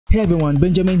Hey everyone,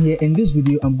 Benjamin here. In this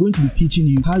video, I'm going to be teaching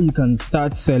you how you can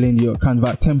start selling your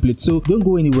Canva template. So don't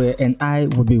go anywhere and I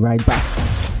will be right back.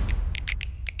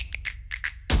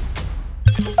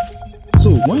 So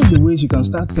one of the ways you can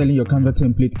start selling your Canva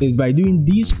template is by doing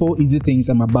these 4 easy things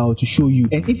I'm about to show you.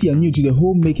 And if you are new to the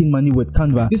whole making money with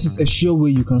Canva, this is a sure way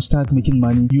you can start making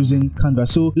money using Canva.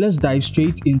 So let's dive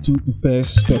straight into the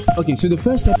first step. Okay, so the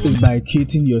first step is by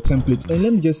creating your template. And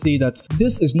let me just say that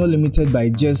this is not limited by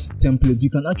just templates. You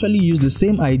can actually use the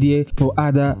same idea for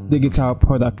other digital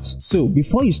products. So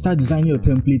before you start designing your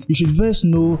template, you should first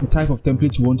know the type of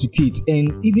template you want to create.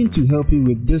 And even to help you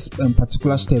with this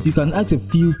particular step, you can ask a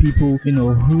few people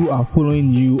who are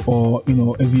following you, or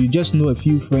if you just know a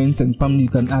few friends and family, you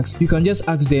can just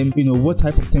ask them what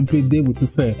type of template they would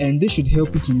prefer, and this should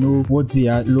help you to know what they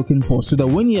are looking for, so that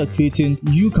when you are creating,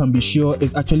 you can be sure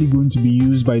it's actually going to be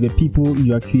used by the people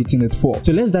you are creating it for.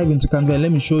 So let's dive into Canva and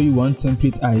let me show you one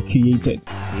template I created.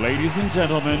 Ladies and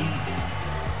gentlemen,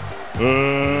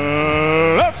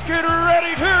 let's get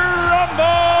ready to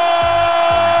rumble!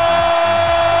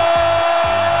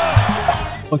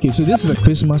 Okay, so this is a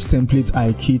Christmas template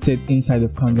I created inside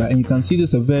of Canva, and you can see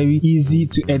this is a very easy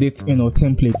to edit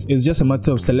template. It's just a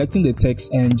matter of selecting the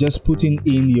text and just putting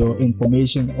in your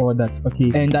information, all that.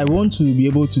 Okay, and I want to be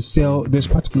able to sell this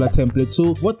particular template.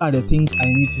 So what are the things I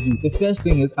need to do? The first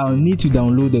thing is I'll need to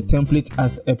download the template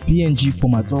as a PNG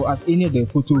format or as any of the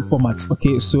photo formats.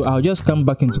 Okay, so I'll just come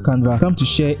back into Canva, come to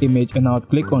share image, and I'll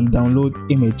click on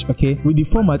download image. Okay, with the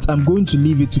format, I'm going to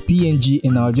leave it to PNG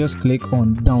and I'll just click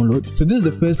on download. So this is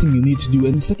the first thing you need to do,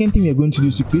 and the second thing we're going to do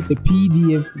is to create a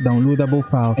PDF downloadable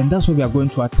file, and that's where we are going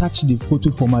to attach the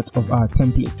photo format of our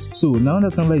template. So now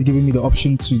that Canva is giving me the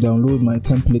option to download my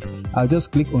template, I'll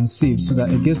just click on save so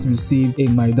that it gets to be saved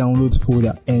in my downloads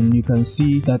folder, and you can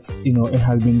see that it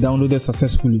has been downloaded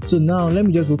successfully. So now let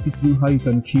me just walk you through how you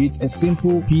can create a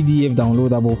simple PDF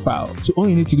downloadable file. So all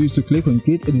you need to do is to click on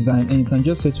create a design, and you can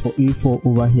just search for A4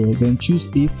 over here, then choose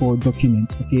A4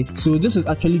 document. Okay, so this is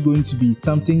actually going to be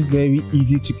something very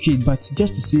easy to create, but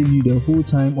just to save you the whole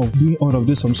time of doing all of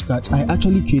this from scratch, I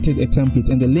actually created a template,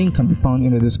 and the link can be found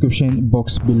in the description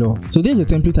box below. So this is a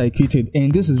template I created, and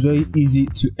this is very easy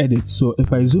to edit. So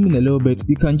if I zoom in a little bit,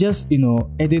 you can just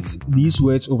edit these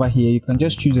words over here. You can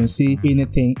just choose and say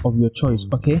anything of your choice.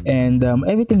 Okay, and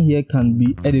everything here can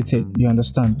be edited, you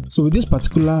understand. So with this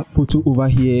particular photo over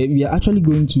here, we are actually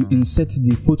going to insert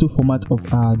the photo format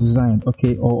of our design,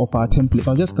 okay, or of our template.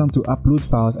 I'll just come to upload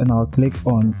files, and I'll click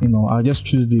on I'll just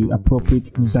choose the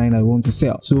appropriate design I want to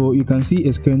sell. So you can see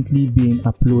it's currently being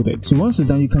uploaded. So once it's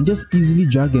done, you can just easily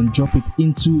drag and drop it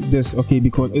into this, okay,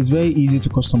 because it's very easy to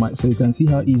customize. So you can see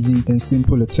how easy and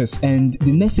simple it is. And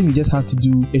the next thing you just have to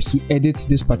do is to edit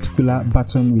this particular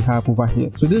button we have over here.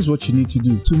 So this is what you need to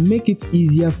do to make it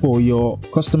easier for your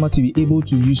customer to be able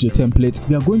to use your template.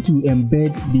 We are going to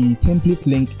embed the template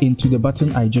link into the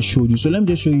button I just showed you. So let me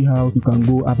just show you how you can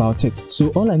go about it. So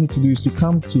all I need to do is to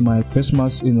come to my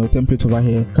Christmas template over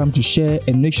here, come to share,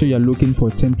 and make sure you're looking for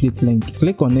a template link.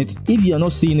 Click on it. If you're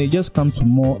not seeing it, just come to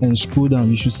more and scroll down.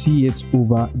 You should see it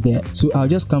over there. So I'll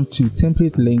just come to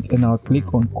template link and I'll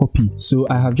click on copy. So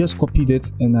I have just copied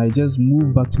it, and I just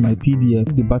move back to my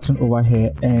PDF, the button over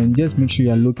here, and just make sure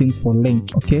you're looking for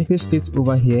link. Okay, paste it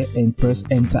over here and press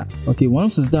enter. Okay,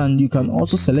 once it's done, you can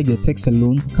also select the text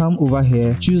alone, come over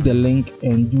here, choose the link,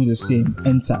 and do the same,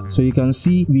 enter. So you can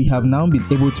see we have now been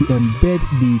able to embed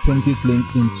the template link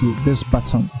into this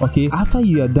button. Okay, after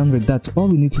you are done with that, all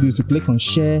we need to do is to click on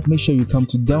share, make sure you come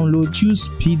to download, choose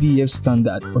PDF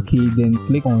standard. Okay, then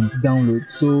click on download.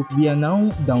 So we are now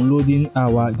downloading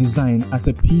our design as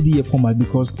a PDF format,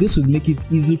 because this would make it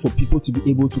easy for people to be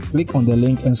able to click on the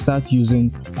link and start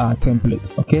using our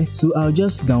template. Okay, so I'll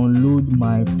just download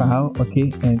my file,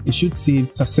 okay, and it should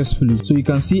save successfully. So you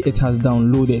can see it has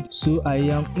downloaded. So I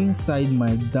am inside my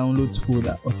downloads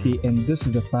folder, okay, and this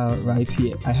is the file right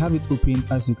here. I have it open,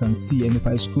 as you can see, and if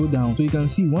I scroll down, so you can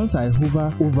see once I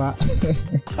hover over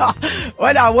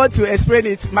when I want to explain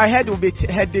it, my head will be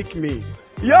headache me.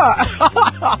 Yeah.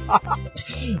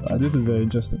 This is very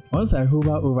interesting. Once I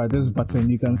hover over this button,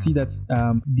 you can see that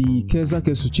the cursor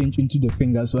gets to change into the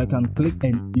finger, so I can click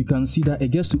and you can see that it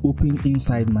gets to open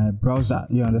inside my browser,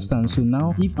 you understand. So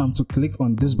now if I'm to click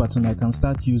on this button, I can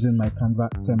start using my Canva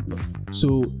template.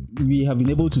 So we have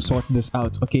been able to sort this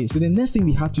out. Okay, so the next thing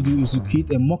we have to do is to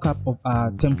create a mock-up of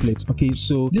our template. Okay,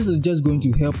 so this is just going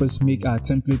to help us make our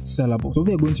template sellable. So what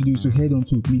we are going to do is to head on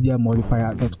to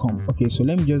mediamodifier.com. okay, so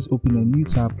let me just open a new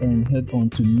tab and head on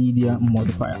to media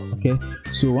modifier. Okay,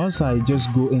 so once I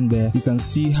just go in there, you can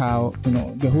see how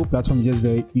the whole platform is just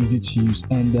very easy to use,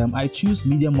 and I choose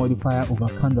media modifier over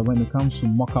Canva when it comes to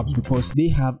mockups because they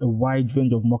have a wide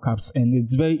range of mockups and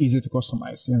it's very easy to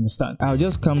customize. You understand? I'll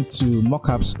just come to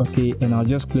mockups, okay, and I'll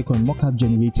just click on mockup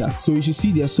generator. So you should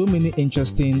see there are so many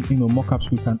interesting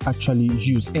mockups we can actually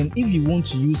use, and if you want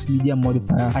to use media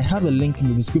modifier, I have a link in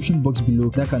the description box below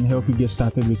that can help you get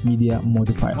started with media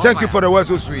modifier. Thank you for the word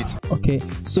so sweet. Okay,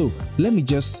 so let me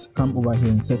just come over here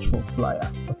and search for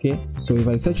flyer. Okay, so if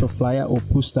I search for flyer or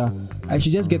poster, I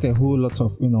should just get a whole lot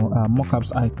of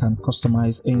mockups I can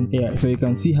customize in here. So you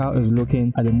can see how it's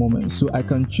looking at the moment. So I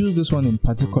can choose this one in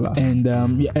particular, and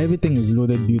yeah, everything is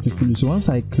loaded beautifully. So once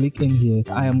I click in here,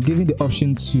 I am given the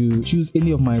option to choose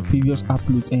any of my previous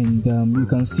uploads, and you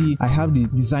can see I have the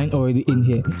design already in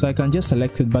here, so I can just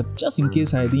select it. But just in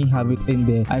case I didn't have it in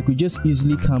there, I could just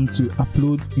easily come to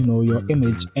upload your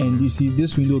image, and you see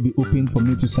this window will be open for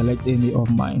me to select any of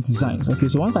my designs. Okay,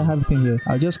 so once I have it in here,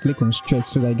 I'll just click on stretch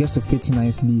so that it gets to fit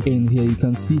nicely in here. You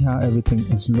can see how everything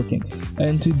is looking,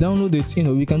 and to download it,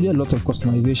 we can do a lot of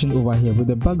customization over here. With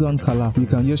the background color, we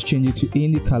can just change it to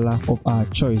any color of our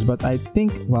choice, but I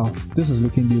think, wow, this is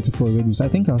looking beautiful already, so I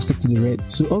think I'll stick to the red.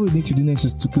 So all we need to do next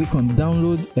is to click on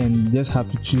download and just have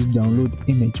to choose download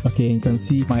image. Okay, and you can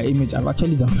see my image. I've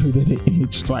actually downloaded the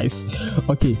image twice.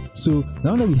 Okay, so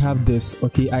now that we have this,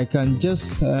 okay, I can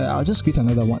just I'll just create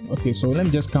another one. Okay, so let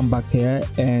me just come back here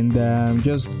and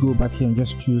just go back here and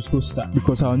just choose poster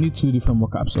because I'll need two different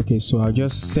mockups. Okay, so I'll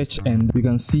just search and we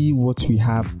can see what we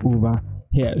have over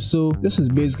here. So this is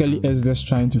basically us just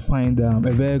trying to find a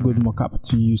very good mockup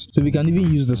to use. So we can even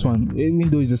use this one, even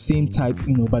though it's the same type,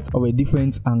 but of a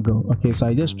different angle. Okay, so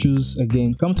I just choose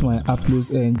again, come to my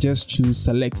uploads and just choose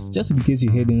select, just in case you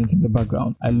heard anything in the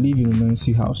background. I live in a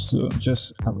Nancy house, so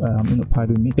just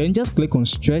pardon me. Then just click on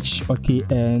stretch. Okay,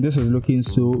 and this is looking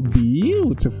so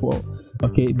beautiful.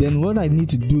 Okay, then what I need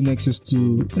to do next is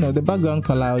to the background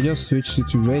color, I'll just switch it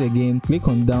to red again, click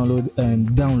on download and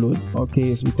download.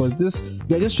 Okay, so because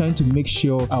we are just trying to make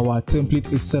sure our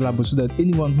template is sellable so that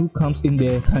anyone who comes in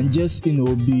there can just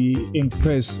be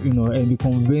impressed and be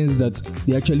convinced that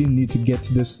they actually need to get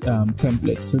this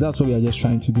template. So that's what we are just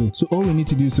trying to do. So all we need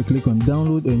to do is to click on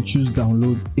download and choose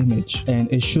download image, and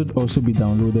it should also be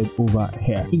downloaded over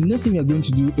here. So the next thing we are going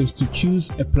to do is to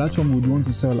choose a platform we want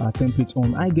to sell our templates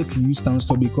on. I get to use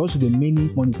StanStore because of the many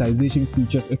monetization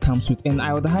features it comes with, and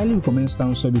I would highly recommend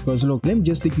StanStore because look, let me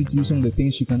just take you through some of the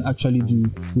things you can actually do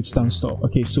with StanStore.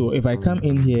 Okay, so if I come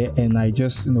in here and I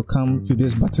just come to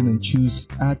this button and choose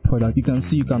add product, you can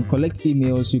see you can collect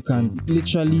emails, you can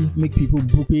literally make people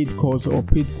book paid calls or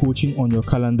paid coaching on your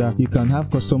calendar, you can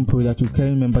have custom product,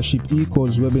 recurring membership,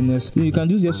 e-course, webinars, you can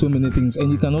do just so many things,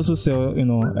 and you can also sell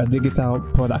a digital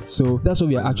product. So that's what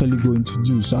we are actually going to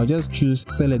do. So I'll just choose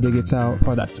sell a digital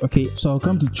product. Okay, so I'll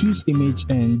come to choose image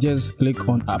and just click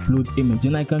on upload image,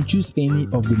 and I can choose any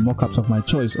of the mockups of my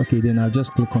choice. Okay, then I'll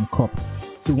just click on crop.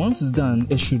 So once it's done,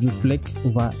 it should reflect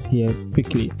over here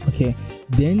quickly. Okay,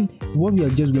 then what we are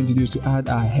just going to do is to add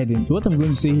our heading. So what I'm going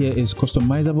to say here is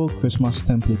customizable Christmas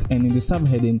template, and in the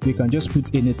subheading we can just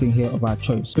put anything here of our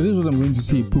choice. So this is what I'm going to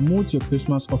say: promote your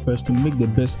Christmas offers to make the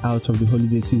best out of the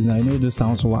holiday season. I know this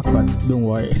sounds whack, but don't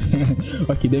worry.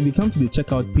 Okay, then we come to the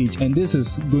checkout page, and this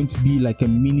is going to be like a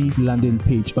mini landing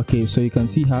page. Okay, so you can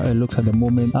see how it looks at the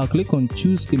moment. I'll click on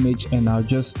choose image and I'll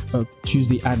just choose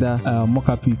the other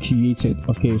mockup we created.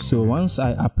 Okay, so once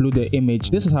I upload the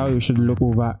image, this is how it should look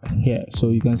over here. So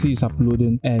you can see it's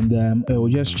uploading, and it will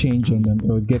just change and it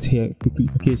will get here quickly.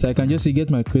 Okay, so I can just say get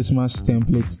my Christmas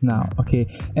templates now. Okay,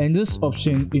 and this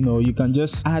option, you can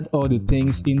just add all the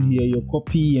things in here, your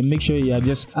copy, and make sure you are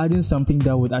just adding something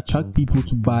that would attract people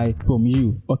to buy from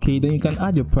you. Okay, then you can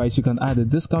add your price, you can add a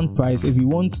discount price. If you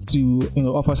want to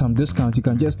offer some discount, you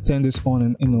can just turn this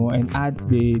on and add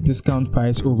the discount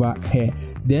price over here.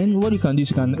 Then what you can do is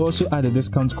you can also add a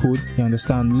discount code, you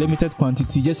understand, limited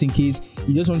quantity, just in case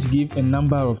you just want to give a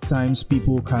number of times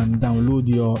people can download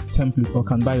your template or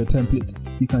can buy your template.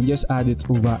 You can just add it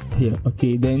over here.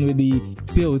 Okay, then with the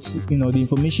fields, the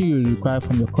information you require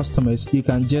from your customers, you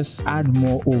can just add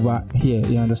more over here,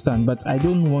 you understand. But I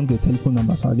don't want the telephone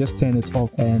number, so I'll just turn it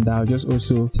off, and I'll just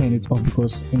also turn it off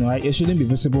because it shouldn't be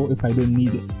visible if I don't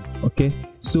need it. Okay,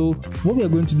 so what we are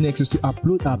going to do next is to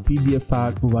upload our PDF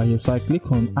file over here. So I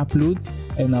click on upload,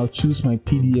 and I'll choose my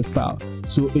PDF file.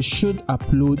 So it should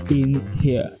upload in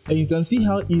here, and you can see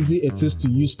how easy it is to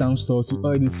use Downstore to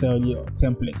already sell your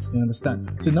templates. You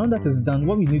understand? So now that it's done,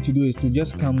 what we need to do is to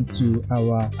just come to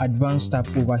our advanced tab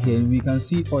over here, and we can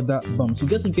see other bumps. So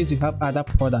just in case you have other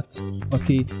products,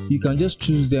 okay, you can just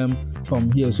choose them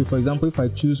from here. So for example, if I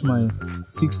choose my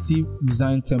 60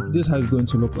 design template, this is how it's going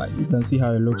to look like. You can see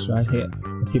how it looks right here.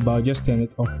 Okay, but I'll just turn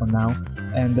it off for now.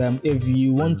 And if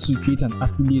you want to create an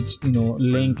affiliate,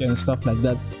 link and stuff like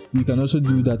that, you can also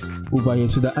do that over here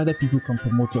so that other people can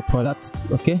promote your product.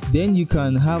 Okay, then you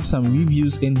can have some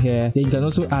reviews in here. Then you can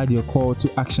also add your call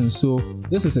to action. So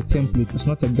this is a template, it's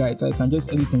not a guide. So I can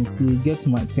just edit and say get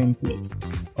my template.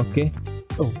 Okay,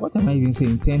 oh, what am I even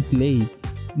saying? Template.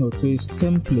 No, so it's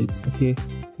template. Okay,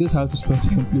 this is how to spell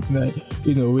template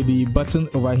now. With the button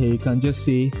over here, you can just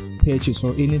say purchase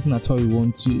or anything at all you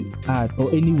want to add,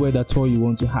 or any word at all you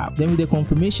want to have. Then with the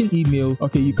confirmation email,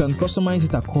 okay, you can customize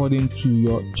it according to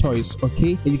your choice.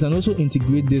 Okay, and you can also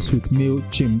integrate this with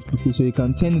MailChimp. Okay, so you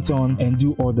can turn it on and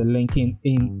do all the linking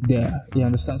in there. You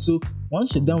understand? So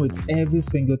once you're done with every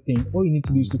single thing, all you need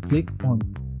to do is to click on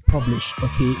publish.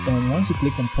 Okay, and once you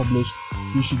click on publish,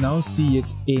 you should now see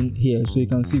it in here. So you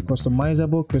can see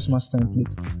customizable Christmas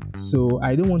templates. So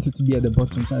I don't want it to be at the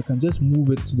bottom, so I can just move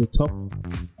it to the top.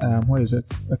 Where is it?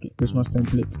 Okay, Christmas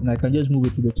templates, and I can just move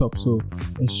it to the top, so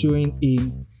it's showing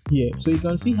in here. So you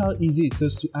can see how easy it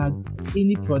is to add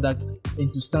any product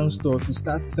into Downstore to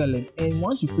start selling. And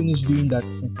once you finish doing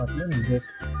that, in fact, let me just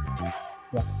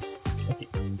okay.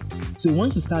 So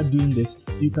once you start doing this,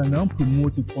 you can now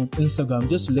promote it on Instagram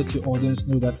just to let your audience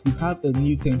know that you have a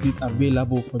new template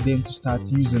available for them to start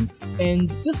using.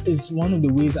 And this is one of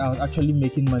the ways I was actually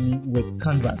making money with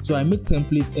Canva. So I make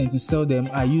templates, and to sell them,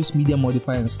 I use Media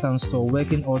Modifier and Downstore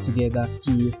working all together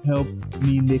to help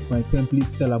me make my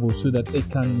templates sellable so that it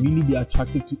can really be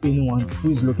attractive to anyone who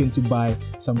is looking to buy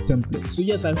some templates. So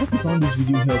yes, I hope you found this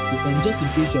video helpful, and just in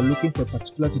case you're looking for a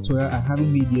particular tutorial I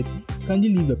haven't made yet, kindly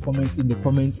leave a comment in the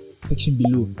comment section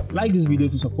below. Like this video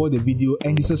to support the video,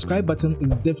 and the subscribe button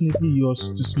is definitely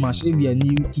yours to smash if you are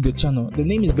new to the channel. The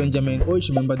name is Benjamin. Always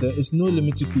remember there is no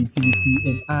limit to creativity,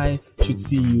 and I should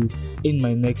see you in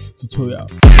my next tutorial.